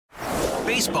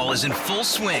Baseball is in full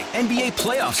swing. NBA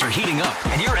playoffs are heating up,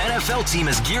 and your NFL team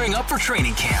is gearing up for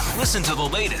training camp. Listen to the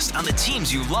latest on the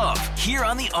teams you love here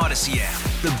on the Odyssey app.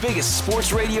 The biggest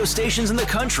sports radio stations in the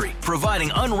country,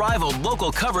 providing unrivaled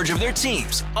local coverage of their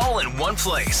teams, all in one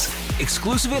place.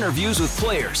 Exclusive interviews with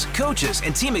players, coaches,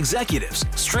 and team executives,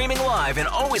 streaming live and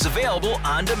always available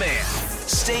on demand.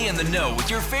 Stay in the know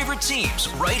with your favorite teams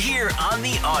right here on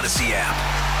the Odyssey app.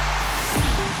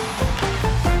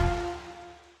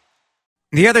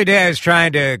 The other day, I was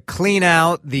trying to clean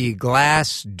out the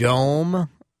glass dome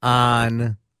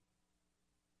on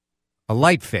a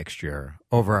light fixture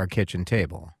over our kitchen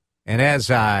table. And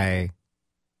as I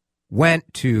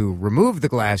went to remove the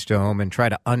glass dome and try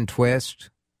to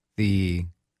untwist the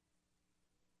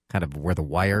kind of where the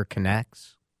wire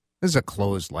connects, this is a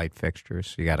closed light fixture,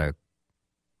 so you got to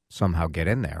somehow get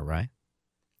in there, right?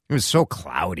 It was so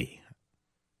cloudy.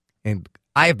 And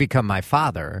I have become my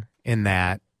father in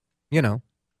that, you know,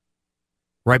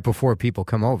 right before people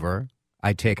come over,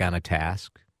 I take on a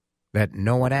task that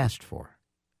no one asked for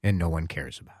and no one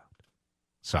cares about.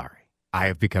 Sorry, I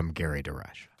have become Gary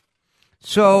DeRusha.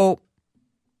 So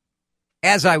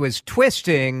as I was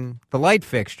twisting the light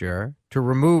fixture to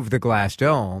remove the glass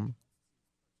dome,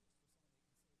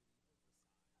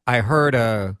 I heard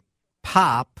a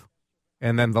pop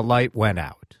and then the light went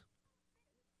out.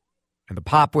 And the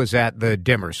pop was at the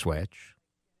dimmer switch.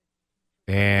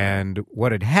 And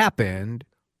what had happened,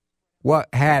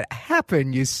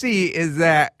 you see, is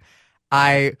that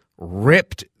I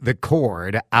ripped the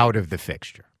cord out of the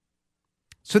fixture.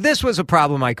 So this was a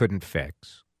problem I couldn't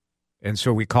fix. And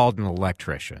so we called an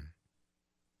electrician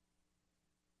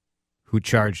who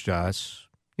charged us,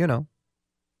 $100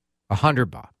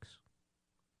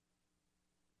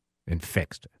 and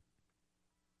fixed it.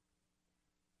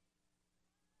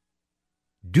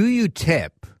 Do you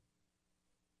tip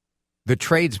the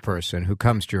tradesperson who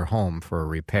comes to your home for a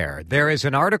repair? There is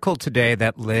an article today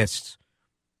that lists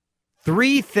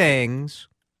 3 things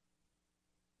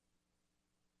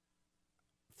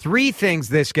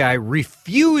this guy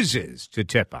refuses to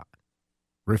tip on.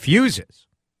 Refuses.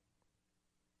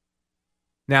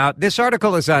 Now, this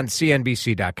article is on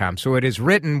CNBC.com, so it is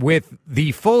written with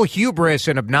the full hubris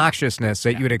and obnoxiousness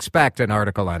that you would expect an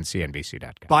article on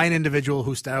CNBC.com. By an individual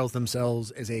who styles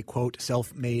themselves as a, quote,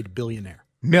 self-made billionaire.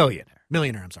 Millionaire,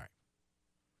 I'm sorry.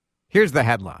 Here's the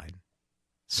headline.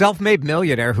 Self-made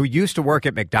millionaire who used to work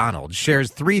at McDonald's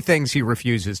shares 3 things he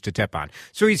refuses to tip on.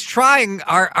 So he's trying,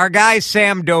 our guy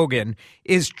Sam Dogan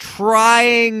is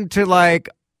trying to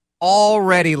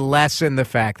already lessen the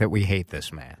fact that we hate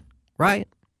this man, right?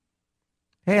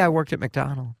 Hey, I worked at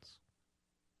McDonald's.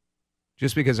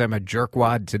 Just because I'm a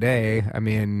jerkwad today,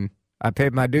 I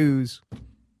paid my dues.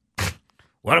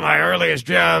 One of my earliest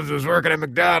jobs was working at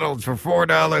McDonald's for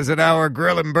 $4 an hour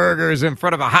grilling burgers in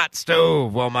front of a hot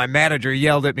stove while my manager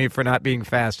yelled at me for not being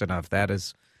fast enough. That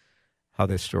is how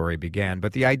this story began.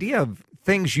 But the idea of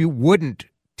things you wouldn't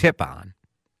tip on,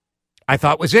 I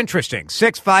thought was interesting.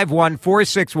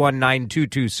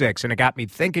 651-461-9226, and it got me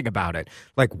thinking about it.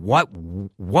 What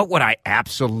would I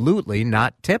absolutely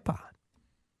not tip on?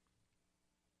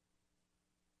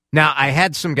 Now, I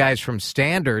had some guys from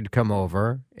Standard come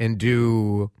over and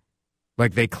do,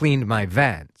 they cleaned my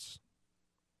vents.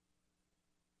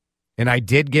 And I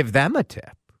did give them a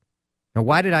tip. Now,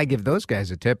 why did I give those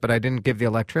guys a tip, but I didn't give the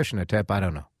electrician a tip? I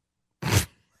don't know.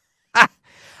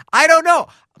 I don't know.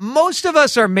 Most of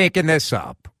us are making this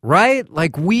up, right?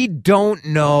 We don't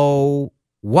know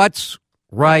what's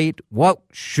right, what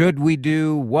should we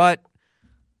do,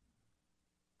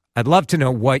 I'd love to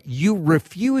know what you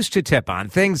refuse to tip on,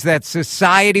 things that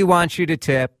society wants you to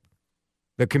tip,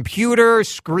 the computer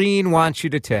screen wants you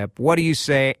to tip. What do you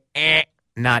say?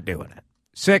 Not doing it.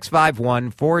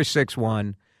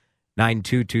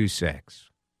 651-461-9226.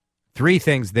 3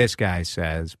 things this guy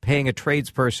says. Paying a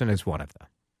tradesperson is one of them.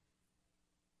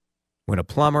 When a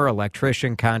plumber,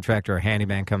 electrician, contractor, or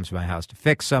handyman comes to my house to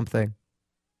fix something,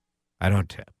 I don't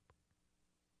tip.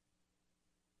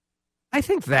 I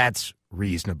think that's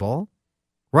reasonable,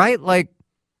 right? That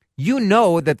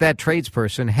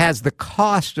tradesperson has the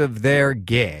cost of their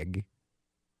gig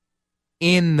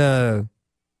in the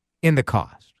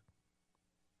cost.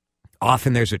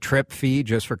 Often there's a trip fee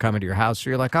just for coming to your house, so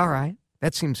you're all right,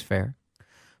 that seems fair.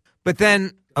 But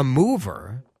then a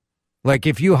mover,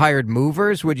 if you hired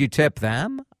movers, would you tip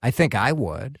them? I think I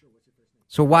would.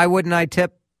 So why wouldn't I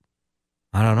tip?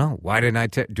 I don't know. Why didn't I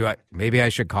tip? Maybe I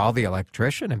should call the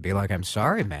electrician and be like, I'm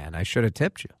sorry, man. I should have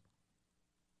tipped you.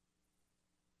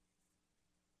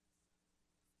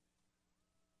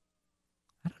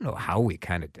 I don't know how we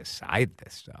kind of decide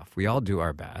this stuff. We all do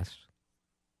our best.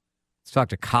 Let's talk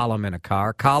to Colum in a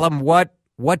car. Colum, what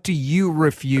do you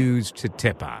refuse to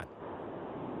tip on?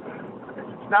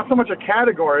 It's not so much a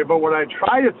category, but what I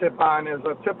try to tip on is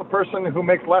tip a person who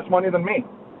makes less money than me.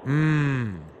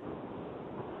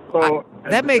 So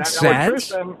that makes sense.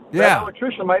 That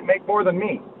electrician might make more than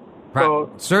me.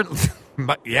 So certainly,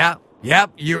 yeah,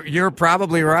 you're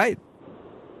probably right.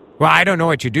 Well, I don't know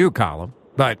what you do, Colum,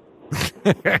 but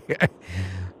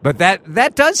but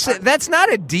that's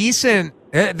not a decent.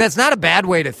 That's not a bad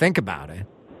way to think about it.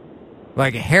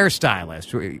 Like a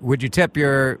hairstylist, would you tip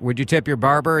your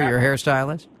barber or your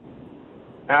hairstylist?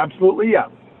 Absolutely yes.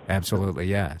 Absolutely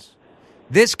yes.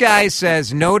 This guy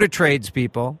says no to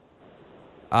tradespeople.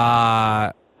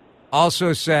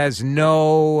 Also says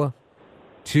no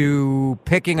to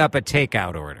picking up a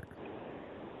takeout order.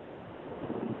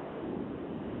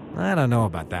 I don't know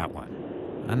about that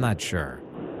one. I'm not sure.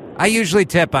 I usually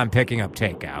tip on picking up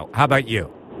takeout. How about you?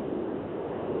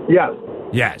 Yes.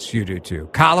 Yes, you do too.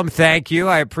 Colum, thank you.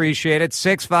 I appreciate it.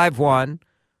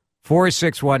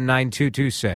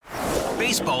 651-461-9226.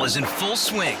 Baseball is in full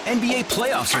swing. NBA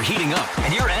playoffs are heating up,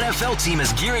 and your NFL team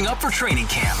is gearing up for training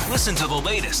camp. Listen to the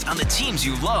latest on the teams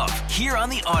you love here on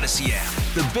the Odyssey app.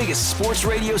 The biggest sports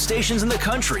radio stations in the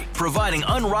country, providing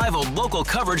unrivaled local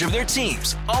coverage of their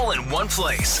teams, all in one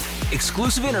place.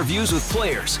 Exclusive interviews with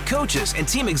players, coaches, and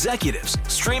team executives,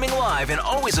 streaming live and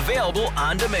always available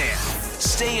on demand.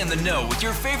 Stay in the know with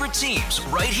your favorite teams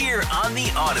right here on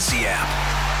the Odyssey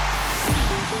app.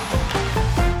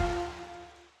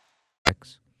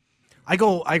 I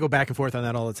go back and forth on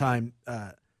that all the time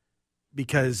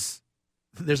because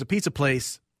there's a pizza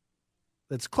place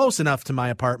that's close enough to my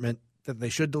apartment that they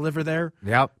should deliver there.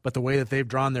 Yep. But the way that they've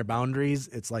drawn their boundaries,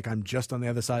 it's like I'm just on the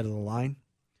other side of the line.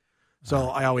 So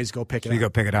I always go pick it up. You go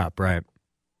pick it up, right.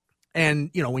 And,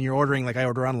 when you're ordering, like I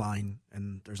order online,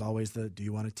 and there's always do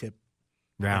you want to tip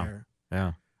there?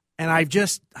 Yeah. And I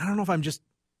don't know if I'm just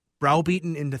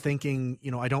browbeaten into thinking,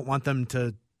 I don't want them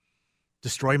to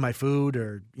destroy my food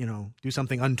or, do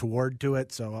something untoward to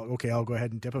it. So, okay, I'll go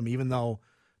ahead and tip them, even though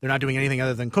they're not doing anything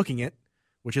other than cooking it,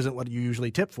 which isn't what you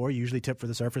usually tip for. You usually tip for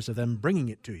the surface of them bringing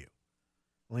it to you.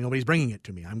 Well, nobody's bringing it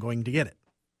to me. I'm going to get it.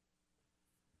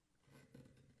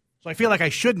 So I feel like I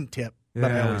shouldn't tip,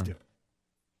 but I always do.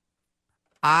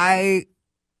 I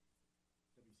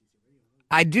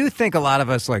do think a lot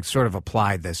of us sort of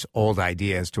applied this old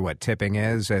idea as to what tipping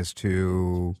is, as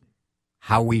to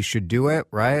how we should do it,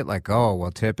 right? Like, oh, well,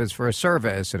 tip is for a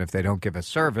service, and if they don't give a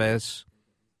service,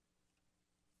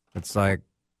 it's like,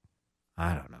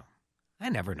 I don't know. I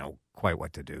never know quite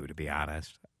what to do, to be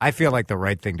honest. I feel like the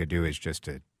right thing to do is just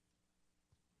to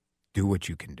do what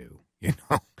you can do,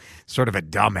 Sort of a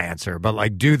dumb answer,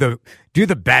 but do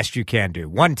the best you can do.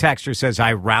 One texter says,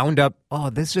 I round up,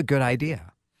 this is a good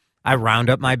idea. I round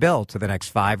up my bill to the next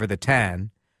 5 or the 10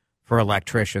 for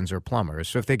electricians or plumbers.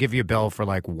 So if they give you a bill for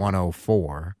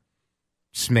 104,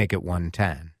 just make it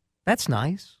 110. That's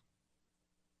nice.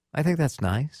 I think that's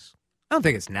nice. I don't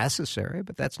think it's necessary,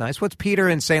 but that's nice. What's Peter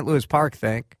in St. Louis Park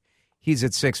think? He's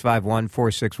at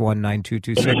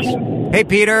 651-461-9226. Hey,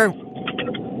 Peter.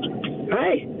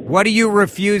 Hi. What do you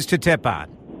refuse to tip on?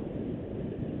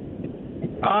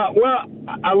 Well,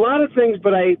 a lot of things,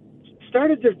 but I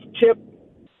started to tip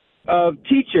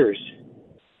teachers.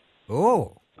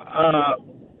 Oh.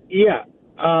 Yeah.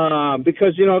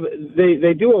 Because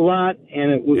they do a lot,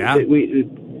 and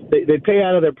they pay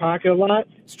out of their pocket a lot.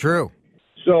 It's true.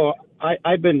 So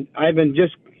I've been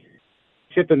just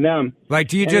tipping them.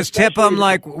 Do you just tip them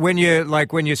when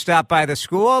you stop by the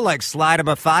school, slide them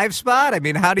a 5 spot? I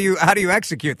mean, how do you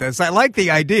execute this? I like the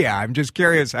idea. I'm just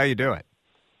curious how you do it.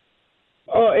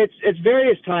 Oh, it's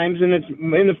various times, and it's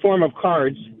in the form of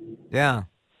cards. Yeah.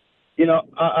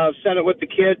 I'll send it with the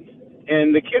kid,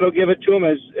 and the kid will give it to him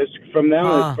as from them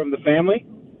or from the family.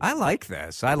 I like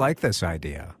this. I like this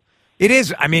idea. It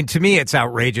is. I mean, to me, it's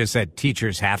outrageous that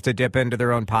teachers have to dip into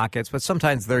their own pockets, but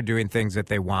sometimes they're doing things that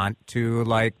they want to,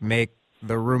 make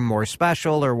the room more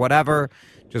special or whatever.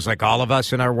 Just like all of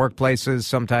us in our workplaces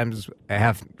sometimes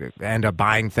end up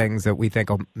buying things that we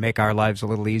think will make our lives a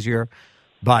little easier.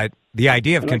 But the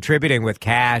idea of contributing with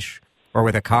cash or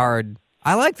with a card,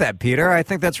 I like that, Peter. I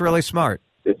think that's really smart.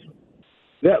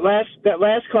 That last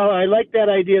caller, I like that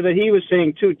idea that he was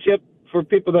saying too. Tip for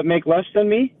people that make less than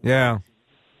me. Yeah.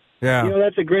 Yeah.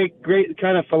 That's a great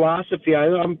kind of philosophy.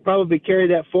 I'll probably carry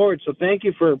that forward. So thank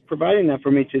you for providing that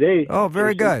for me today. Oh,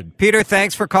 very good. Peter,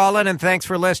 thanks for calling and thanks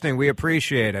for listening. We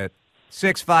appreciate it.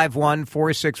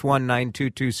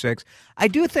 651-461-9226. I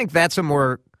do think that's a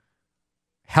more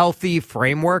healthy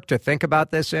framework to think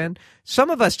about this in. Some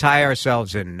of us tie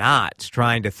ourselves in knots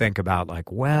trying to think about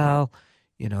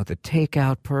the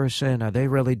takeout person, are they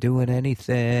really doing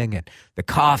anything? And the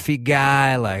coffee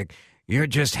guy, like, you're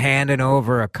just handing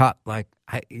over a cup. Like,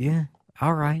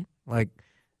 all right. Like,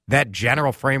 that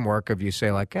general framework of you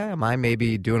say, like, am I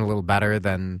maybe doing a little better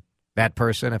than that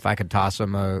person if I could toss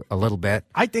them a little bit?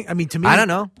 To me, I don't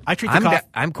know.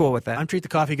 I'm cool with that. I treat the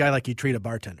coffee guy like you treat a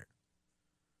bartender.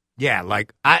 Yeah,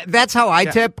 like, that's how I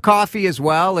tip coffee as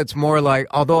well. It's more like,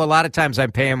 although a lot of times I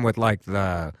pay him with, like,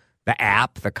 the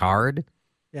app, the card.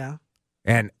 Yeah.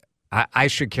 And I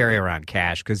should carry around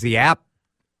cash because the app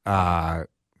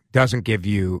doesn't give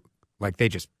you, like, they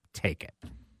just take it.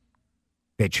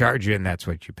 They charge you, and that's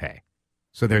what you pay.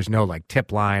 So there's no, like,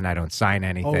 tip line. I don't sign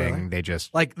anything. Really? They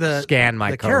just like scan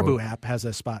my code. The Caribou app has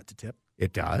a spot to tip.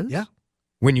 It does? Yeah.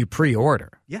 When you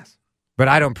pre-order? Yes. But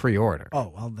I don't pre-order.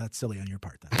 Oh, well, that's silly on your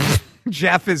part then.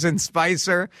 Jeff is in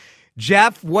Spicer.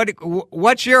 Jeff,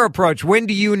 what's your approach? When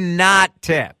do you not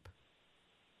tip?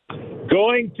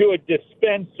 Going to a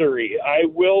dispensary, I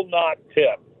will not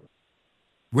tip.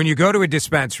 When you go to a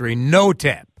dispensary, no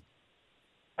tip?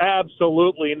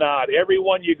 Absolutely not.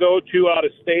 Everyone you go to out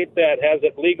of state that has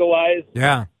it legalized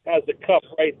has a cup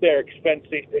right there,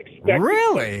 expecting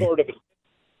really? Sort of.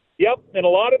 Yep, and a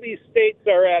lot of these states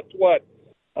are at,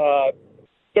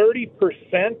 30%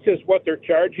 is what they're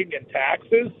charging in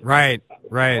taxes. Right.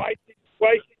 Why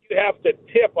should you have to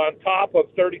tip on top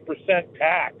of 30%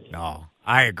 tax? No,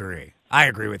 I agree. I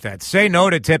agree with that. Say no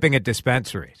to tipping at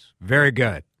dispensaries. Very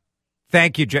good.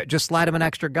 Thank you. Just slide him an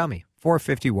extra gummy.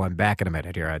 4:51, back in a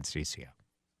minute here on CCO.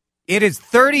 It is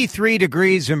 33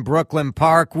 degrees in Brooklyn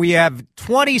Park. We have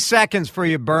 20 seconds for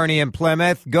you, Bernie in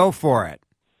Plymouth. Go for it.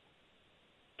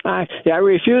 I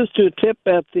refuse to tip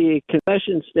at the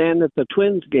concession stand at the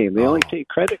Twins game. They only take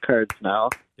credit cards now,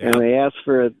 and they ask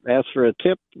for a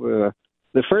tip.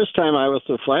 The first time I was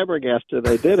so flabbergasted,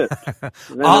 I did it.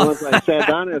 And then once I sat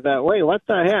down there that way, what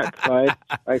the heck? So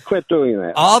I quit doing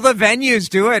that. All the venues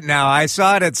do it now. I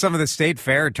saw it at some of the state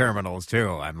fair terminals, too.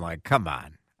 I'm like, come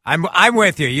on. I'm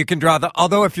with you. You can draw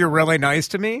although if you're really nice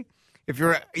to me, if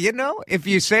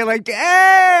you say like,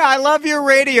 hey, I love your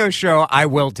radio show, I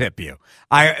will tip you.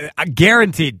 I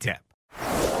guaranteed tip.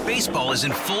 Baseball is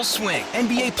in full swing.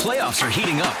 NBA playoffs are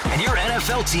heating up, and your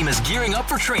NFL team is gearing up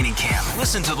for training camp.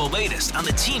 Listen to the latest on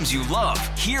the teams you love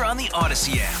here on the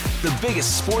Odyssey app. The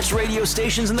biggest sports radio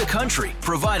stations in the country,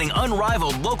 providing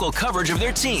unrivaled local coverage of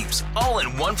their teams, all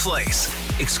in one place.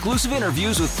 Exclusive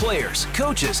interviews with players,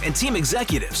 coaches, and team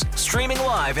executives, streaming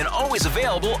live and always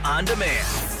available on demand.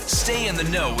 Stay in the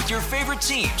know with your favorite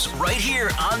teams right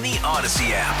here on the Odyssey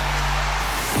app.